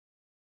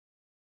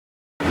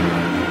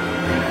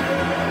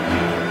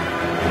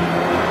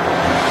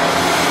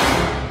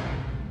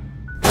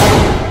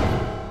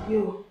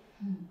You.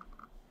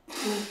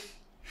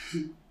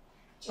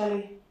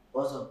 Charlie.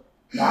 What's up?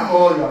 That's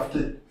all you have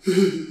taken.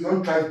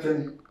 Don't try to tell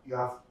me you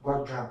have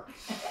got drunk.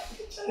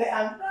 Charlie,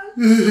 I'm drunk.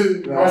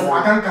 Because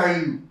I can't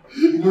carry you.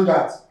 You know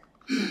that.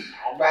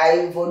 I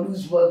buy for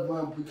this work,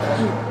 man. You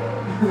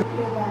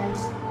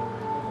guys.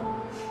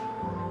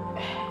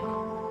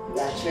 We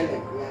are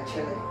chilling.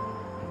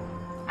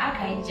 How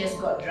can you just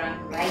got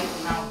drunk right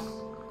now?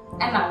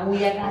 And now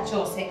we are going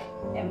to say,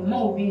 and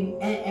more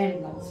being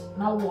and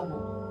no one.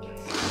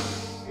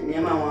 And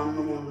you want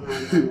no more.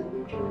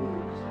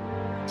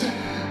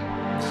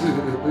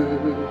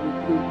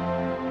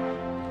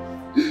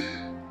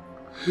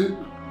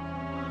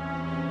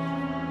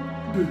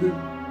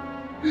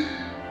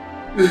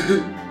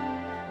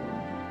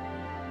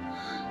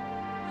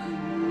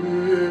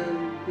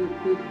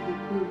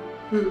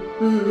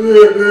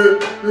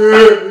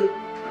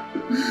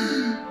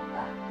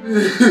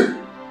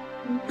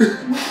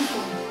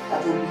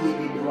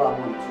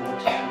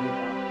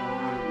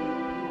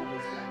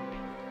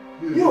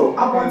 You,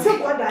 I want to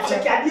go that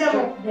check your dear.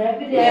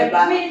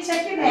 There, me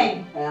checking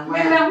in.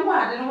 Maybe I'm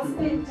one, and I was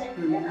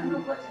checking in. I'm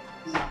not watching.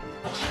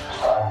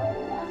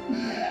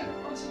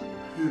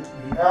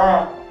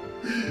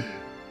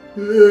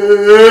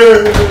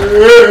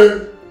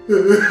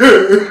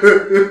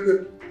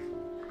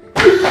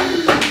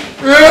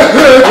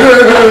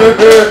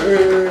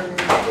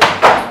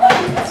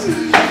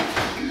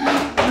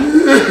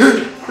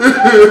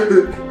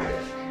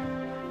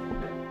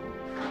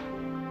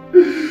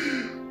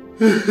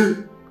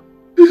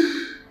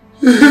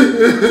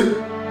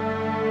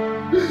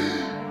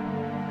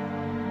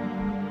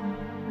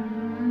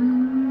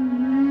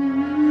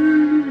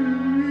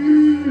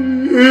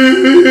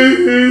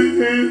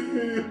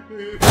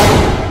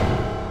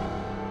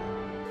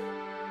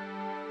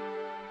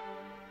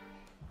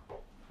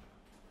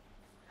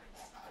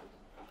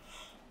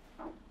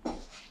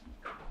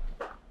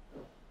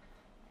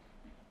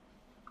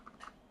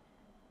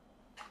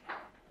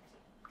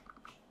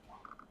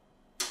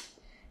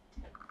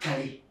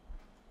 Charlie,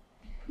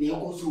 you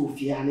go so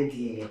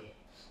fianity.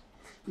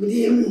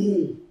 Me,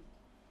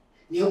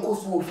 you go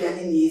so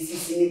fianity,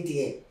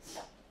 sister.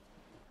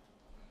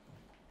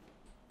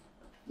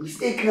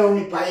 Mistake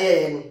only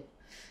pie.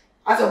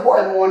 As a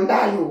boy, no one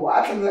die you.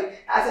 As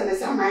an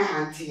summer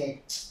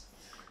auntie.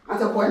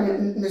 As a boy,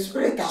 the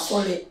spirit are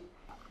solid.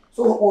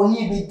 So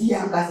only be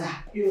dear Gaza.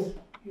 You.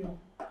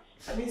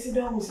 I mean, sit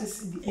down with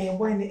the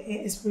boy in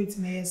the spirit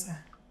in the answer.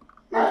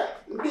 I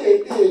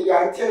tell you,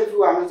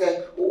 I'm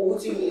saying, oh,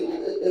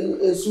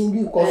 soon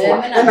be cause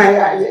and I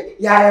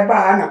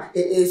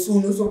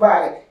soon so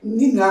by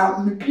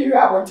Nina, the period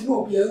I want to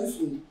know be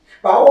soon.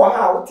 But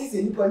how it is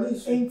in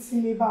police ain't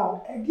me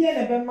about a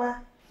dear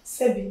Bema,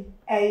 Sebi,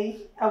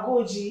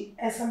 AGOOJI,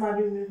 as some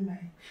other women.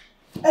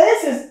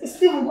 This is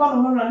Stephen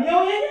Conner, and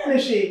you're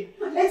shade.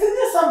 It's in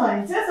this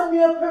summer, it's some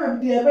year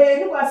permanent, dear, but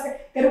you ask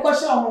a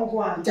question on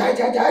one.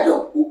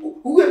 Jado, who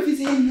will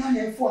visit you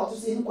and for to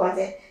say,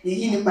 Quante,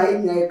 the in my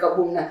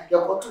Cabuna,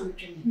 your cotton.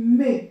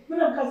 Me,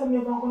 when I'm cousin,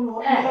 you're going to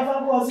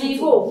have was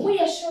before. We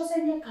are sure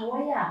sending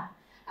Kawaya,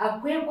 a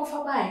great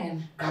offer by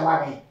him.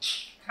 Kawaii.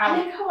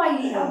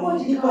 Kawaii, I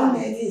want you to come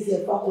and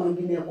say, Papa,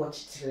 be near what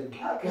you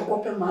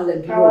open my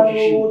leg. Now,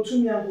 you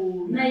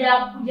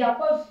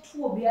are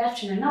two be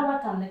action, and now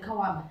what I'm the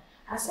Kawaba.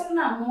 I said,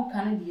 now, more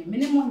can be a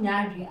minimum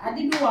yard. I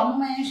didn't know I'm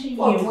mentioning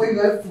you.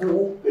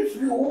 If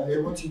you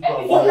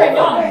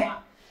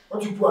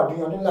what you put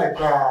doing like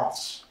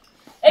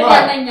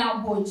and now,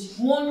 boys,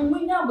 one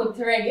we now but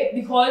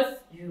because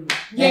you,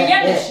 you're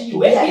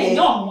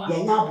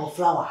not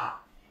flower.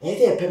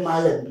 Ete pe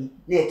malam bi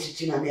na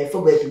echichi na me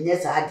fo ba bi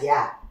nyesa ade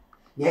a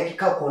na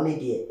ekika ko ne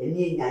de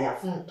eni nya ya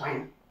fun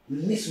pan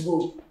miss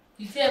go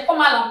you say come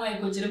malam no e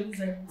go jire ku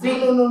say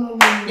no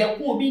ya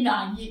ku obi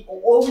na yi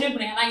o wure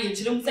bune na ye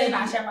jire mu say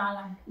na hye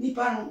malam ni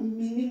pa no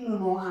mi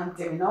no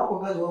hante na ko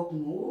ga zo ku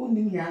no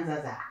ni nya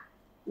nzaza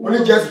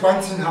only just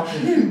one thing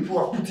happened. People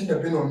are putting the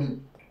blame on me.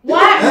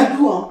 Why you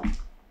do?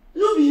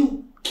 No be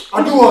you.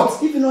 I do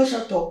what? If you not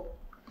shut up.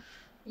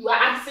 You are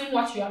asking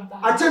what you have done.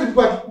 I tell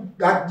people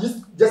that this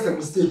is just a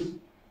mistake.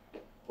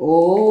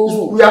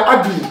 Oh, we are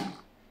arguing.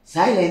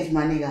 Silence,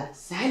 my nigga.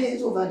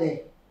 Silence over there.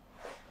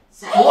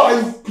 Silence. Why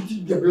are you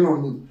putting the blame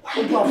on me?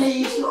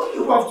 Please, no,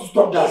 you have to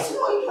stop that. It's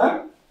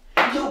not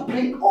you. You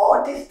bring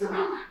all this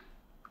drama.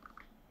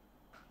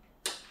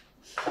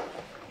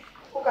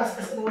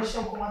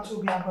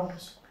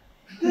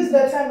 This is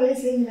the time they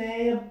say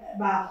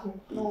back.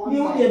 No,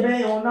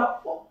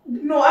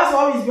 as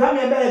always, you have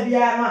me a baby.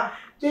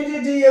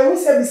 Who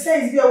said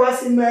besides be a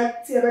was in my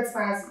theatre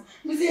fast?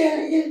 You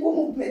say,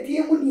 movement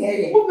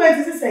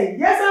is to say,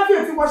 yes, I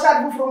feel to watch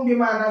out from the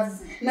man.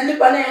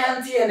 Nanipane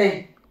auntie.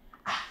 And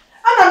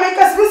make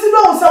us visit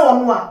on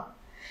someone.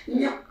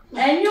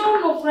 And you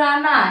no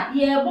crana,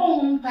 ye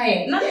bon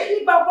pie. Not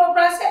any papa,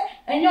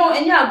 and you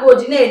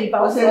AGOOJI name,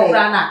 Papa.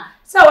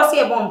 So I see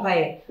a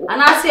bonfire,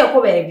 and I see a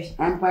baby.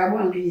 I'm by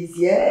one piece,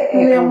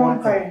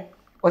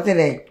 What's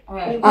it?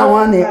 I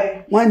want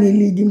it. One in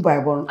leading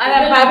Bible. I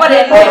have my body.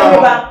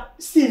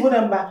 Steve,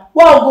 remember,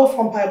 we'll go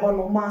from Piebon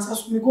no man, so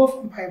we go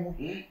from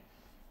Piebon.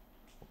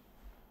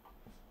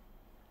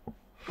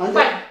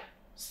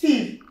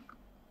 Steve.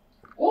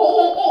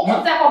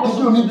 What's that?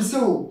 You don't need to say,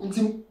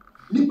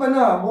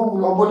 Nipana,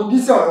 or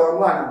this or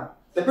one.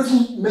 The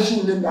person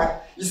mentioning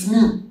that is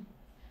me.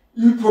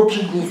 You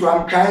provoke me, so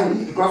I'm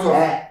crying because of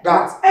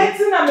that.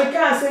 Anything I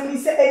can't say,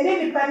 and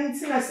any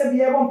panicking, I said,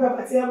 you won't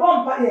pay, you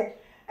won't pay.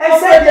 And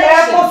said,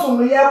 yeah,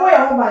 also, yeah, boy,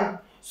 I won't.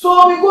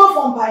 So we go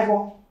from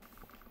Piebon.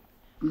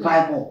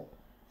 Bible.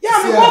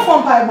 Yeah, we go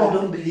from Piebon. I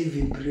don't believe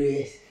in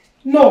prayers.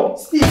 No,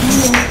 Steve.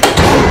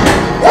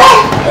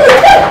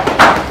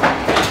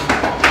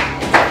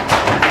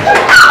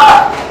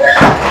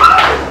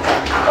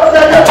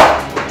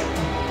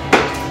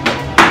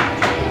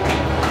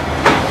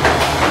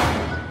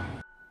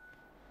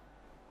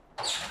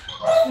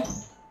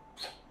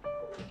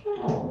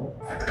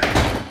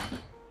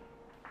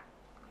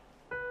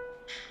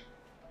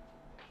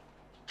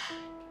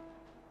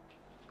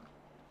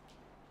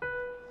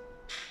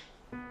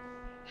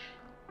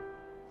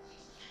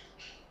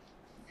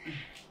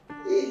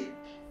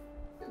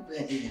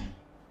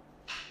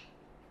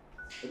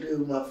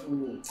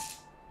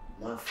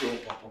 My fool,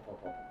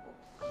 papa.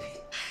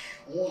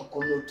 Oh, I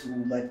cannot do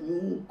my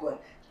new God.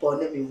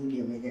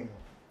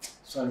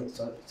 Sorry.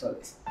 So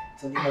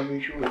you have been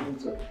sure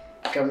you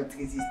come to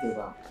this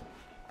table.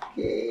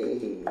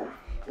 Hey,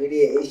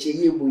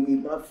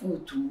 my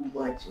food too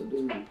much.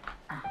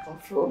 I'm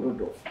sure.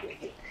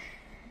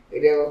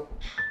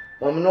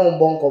 I'm no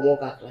bonko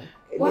moka.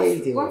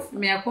 What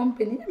me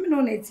accompany? I'm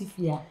no native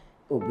here.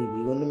 Oh, baby,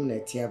 one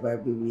minute here,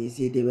 baby.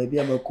 Say the baby,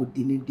 I'm a good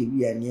dinner,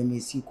 baby, and near me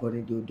see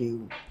corner do day.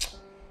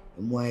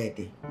 My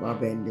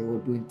bend, they were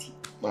doing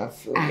my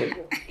food.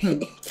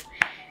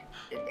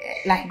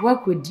 Like,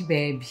 what could the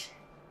baby?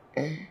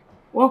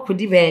 What could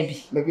the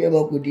baby? Maybe I'm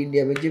a good in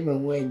there, but Jim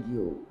and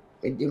Wendy,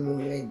 and Jim and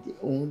Wendy,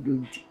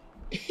 don't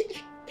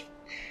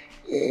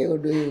yeah,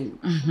 do you?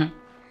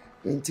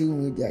 Until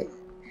we die.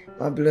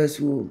 My bless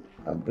you,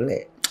 I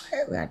bless.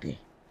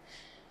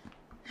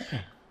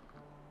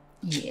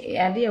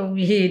 Yeah, dear,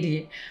 we hear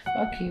it.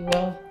 Okay,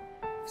 well,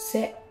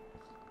 say,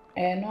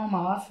 no, my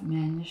wife,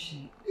 man,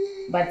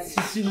 but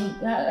soon,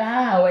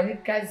 when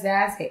it comes,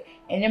 I say,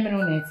 and you're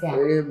not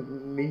here.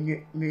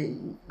 Me,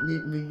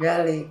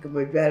 jolly, come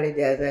a jolly,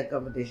 there's a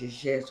competition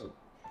share so.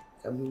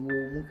 Come,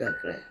 look at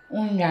crack.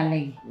 Only, I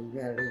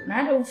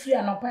don't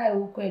fear no pie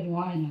who quite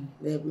wine.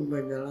 There be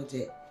my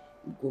knowledge.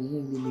 Go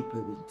home, mini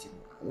permitting.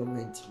 I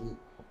went to me.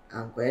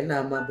 I'm going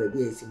now, my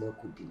baby is in my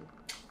cooking.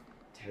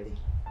 Tell him,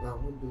 I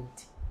won't do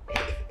it.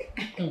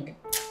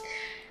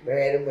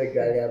 Very much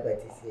jolly about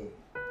it. Say,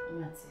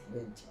 what's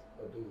it?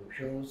 Or do you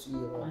show you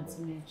what's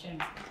me?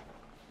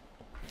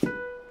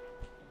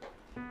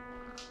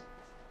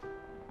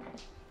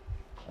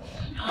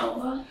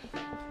 Oh,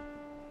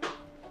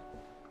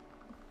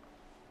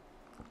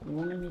 you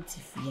want me to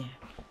fear?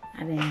 I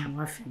didn't have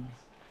nothing.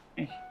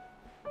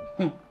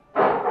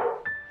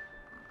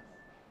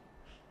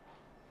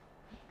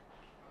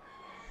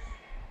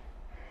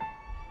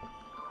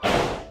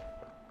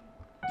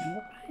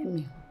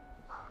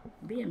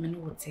 Be a man who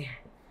would say,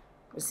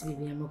 was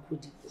maybe I'm a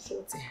good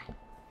so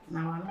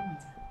now I know.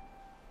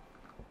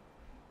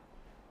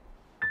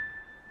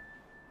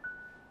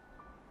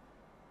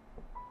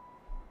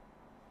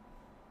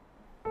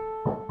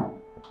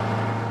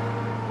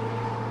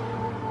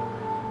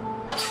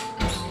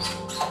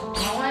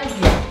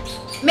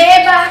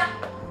 Maybe I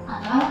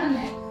don't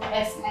know.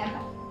 Yes,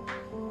 never.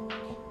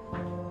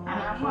 And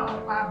I'm not a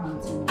problem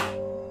to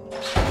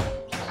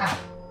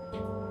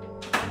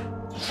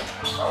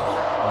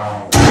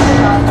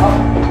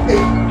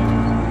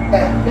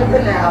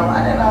now, I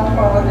don't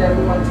know what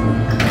everyone to.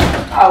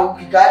 How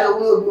we got a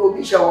will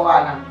be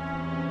showana.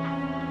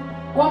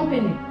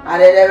 Company. I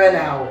never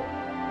know.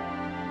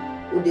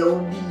 Would the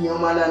old your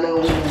man and a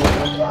woman?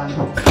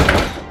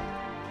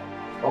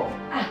 Oh,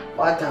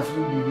 what a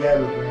food you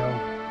have.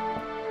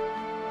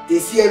 They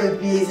see every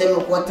piece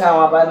and what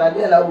tower, but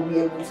I will be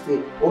able to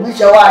stay.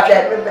 Obishawa,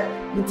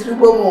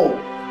 Mitribo,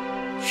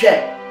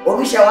 Share,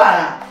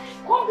 Obishawa.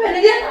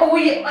 Company, then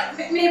we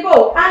may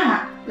go.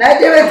 Ah, now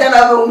they went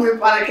another woman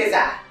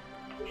panicasa.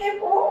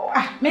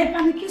 Me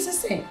panicasa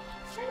say.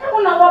 I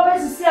don't know what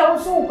to say. I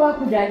was so back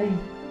with Daddy.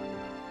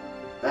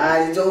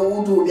 It's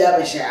all to be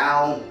a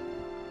share.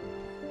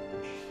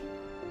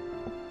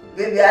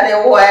 Baby, I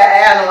know why I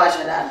am not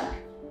sure.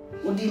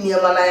 Would you near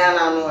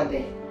Manayana no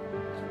day?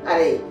 Are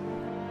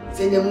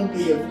say they won't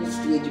behave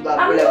strange about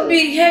I'm not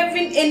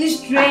behaving any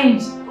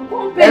strange.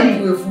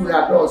 Company. Food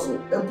at also.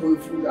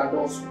 Food at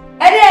also.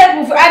 I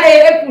didn't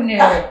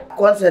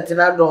Concert in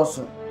that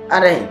also.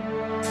 Are they?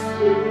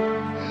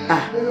 I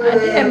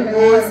didn't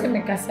want to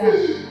make a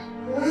sound.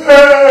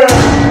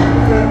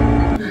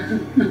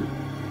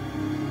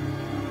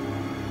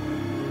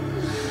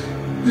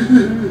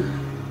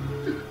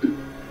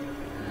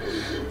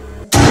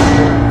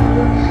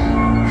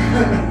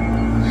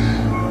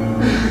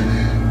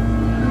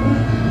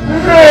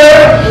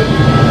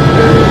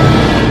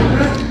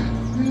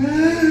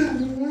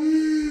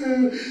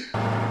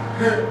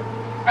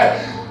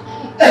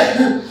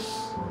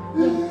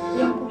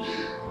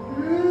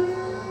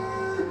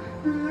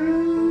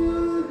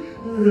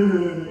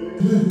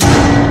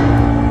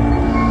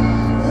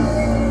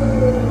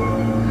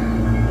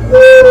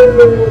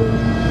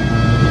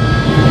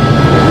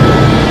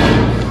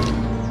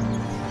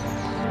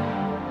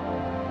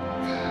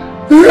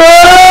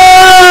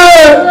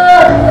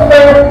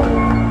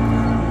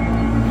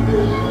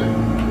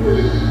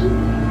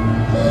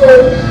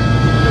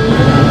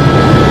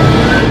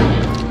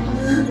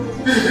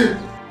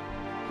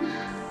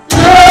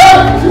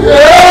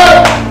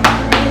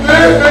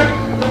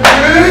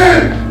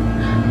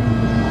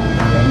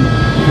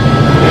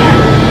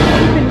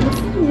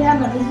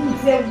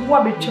 say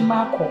what be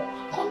chimako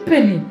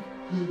company.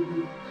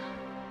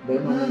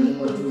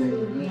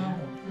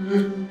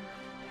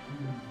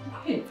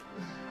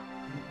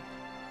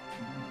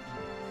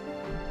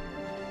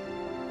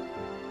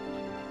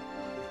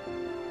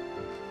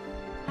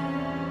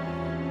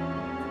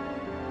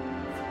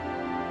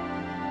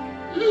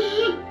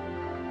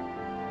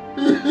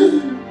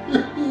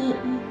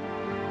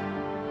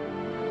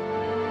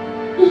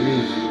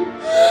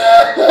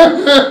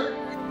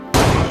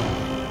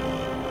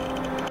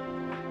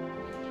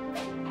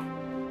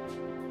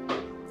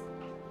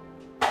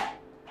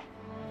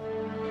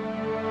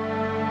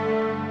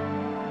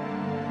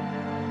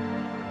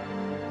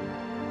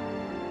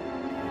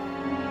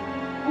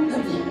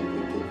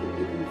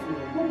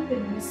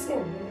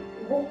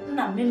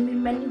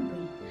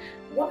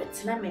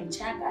 It's not meant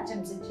to have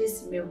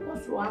just me,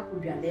 what's wrong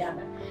with your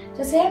labor?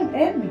 Just say,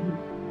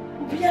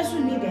 we are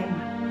soon need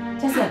them.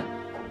 Just say,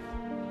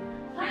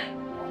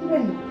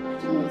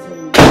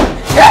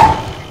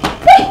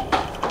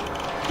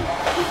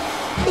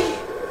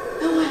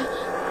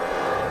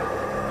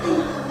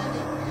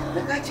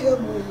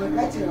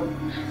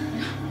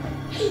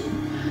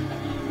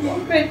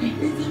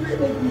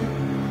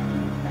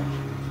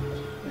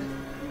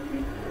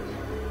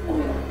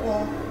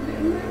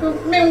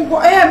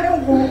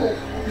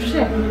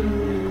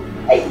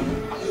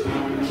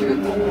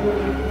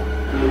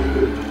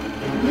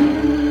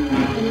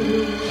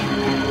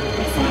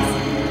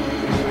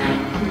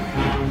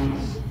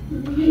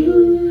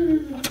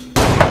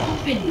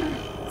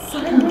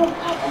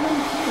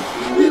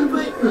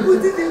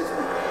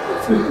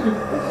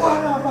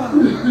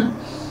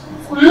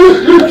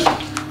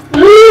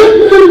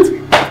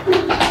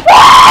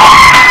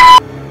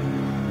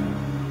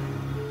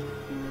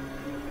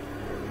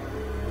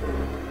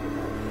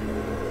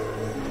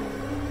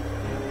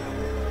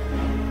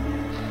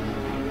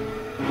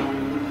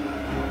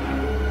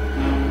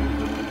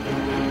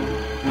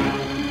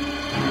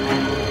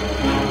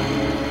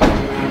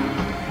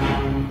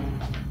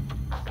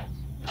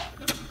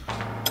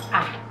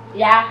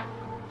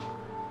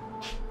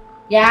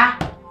 Yeah.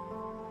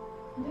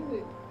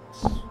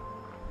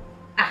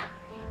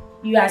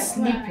 You are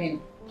sleeping.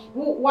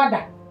 What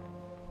that?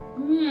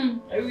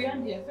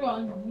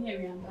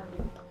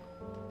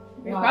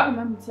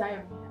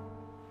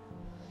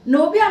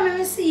 No, be a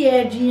me see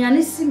a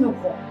Gianni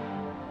Simoko.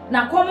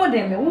 Now come with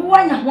them, who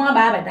want your one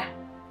babada?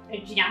 A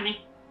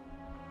Gianni.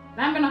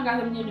 I'm not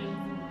going to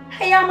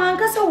hey, I'm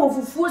Ancasa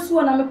of force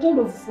one. I'm a pound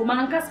of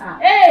Mancasa.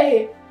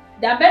 Hey,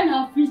 the Ben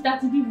have free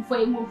started before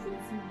you move for you.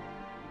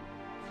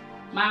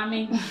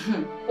 Mammy,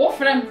 oh,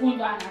 friend,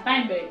 food on a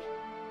time bag.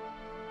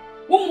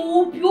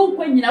 Who you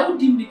when you know,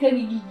 dim the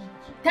Kennedy?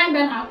 Time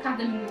Ben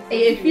Academy.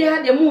 If you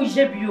had a more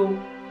jebio.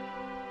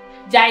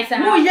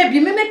 Jason, who ye be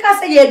make us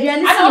say,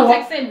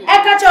 I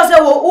catch us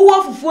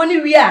over funny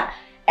we are,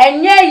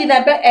 and yea, in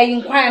a bed, a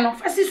inquire of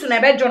Francis in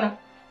a bedroom.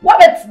 What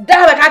but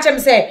that catch him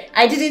say?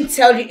 I didn't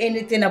tell you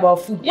anything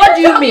about food. What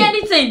do you mean?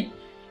 Anything?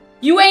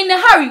 You ain't in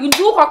a hurry, you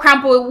do or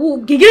campo,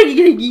 who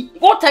giggy,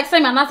 go text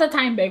him another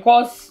time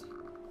because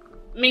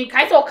mean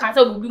Kaiser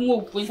Castle will be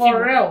moved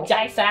for real,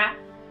 Jason.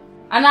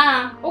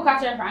 Anna, oh,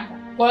 catch a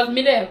Franka, was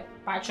me there,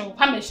 Pacho,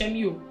 permission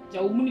you.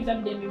 The woman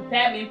them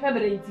impair me,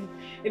 pebblity.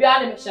 If I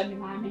had a shabby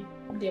mammy,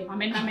 dear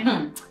mammy,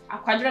 I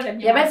quadra them.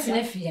 Your best in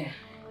a fear.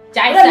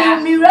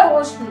 Jason, me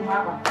was to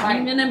Mama.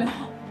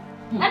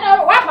 I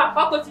know what my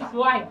focus is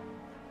why.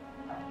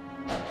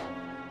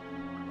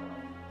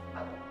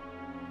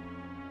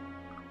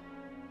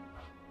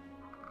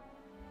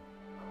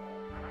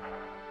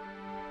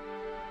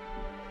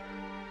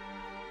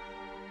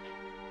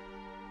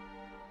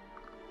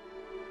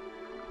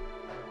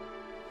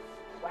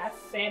 What's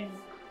said?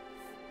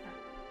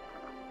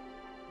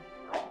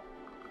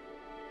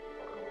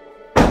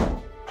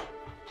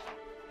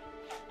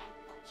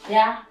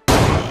 Yeah.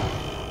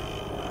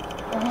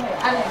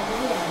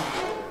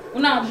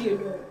 Una be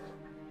do.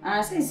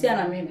 Ah, since ya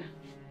na me.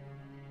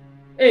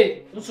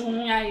 Eh, so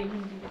nya ye.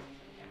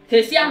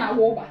 Tesi ana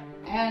wo ba.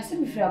 Se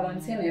me fira bon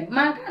se me.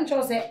 Man kan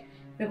cho se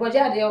me ko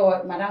ja de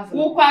o madam fo.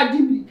 Wo kwa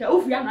dimbi ka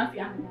o fia na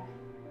fia na.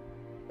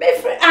 Me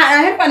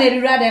fira he pa na ri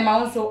ra de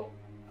ma so.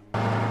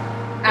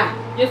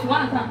 Ah, just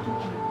one time to.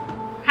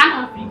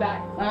 Hana free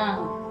bag.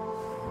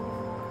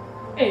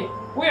 Eh,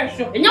 where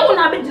sure. Enya wo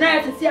na be gina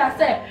ya tesi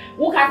ase.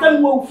 Wo ka sa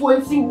mo fu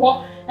ansi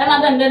wo.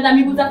 And then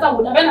me would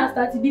have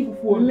started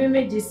before.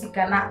 Me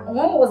Jessica, now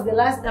when was the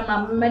last time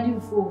I met you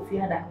for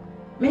Fiada?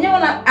 Me na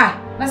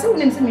na say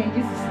we see me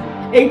this.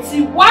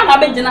 81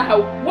 abegina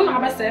how one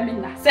have say me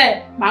na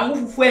say my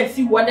move for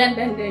see what then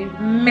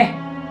me.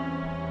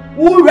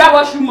 Who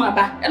rather shoot my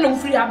back and no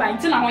free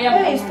about it.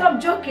 Hey, stop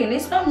joking,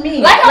 it's not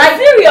me. Like I'm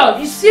serious.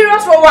 You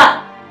serious for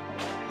what?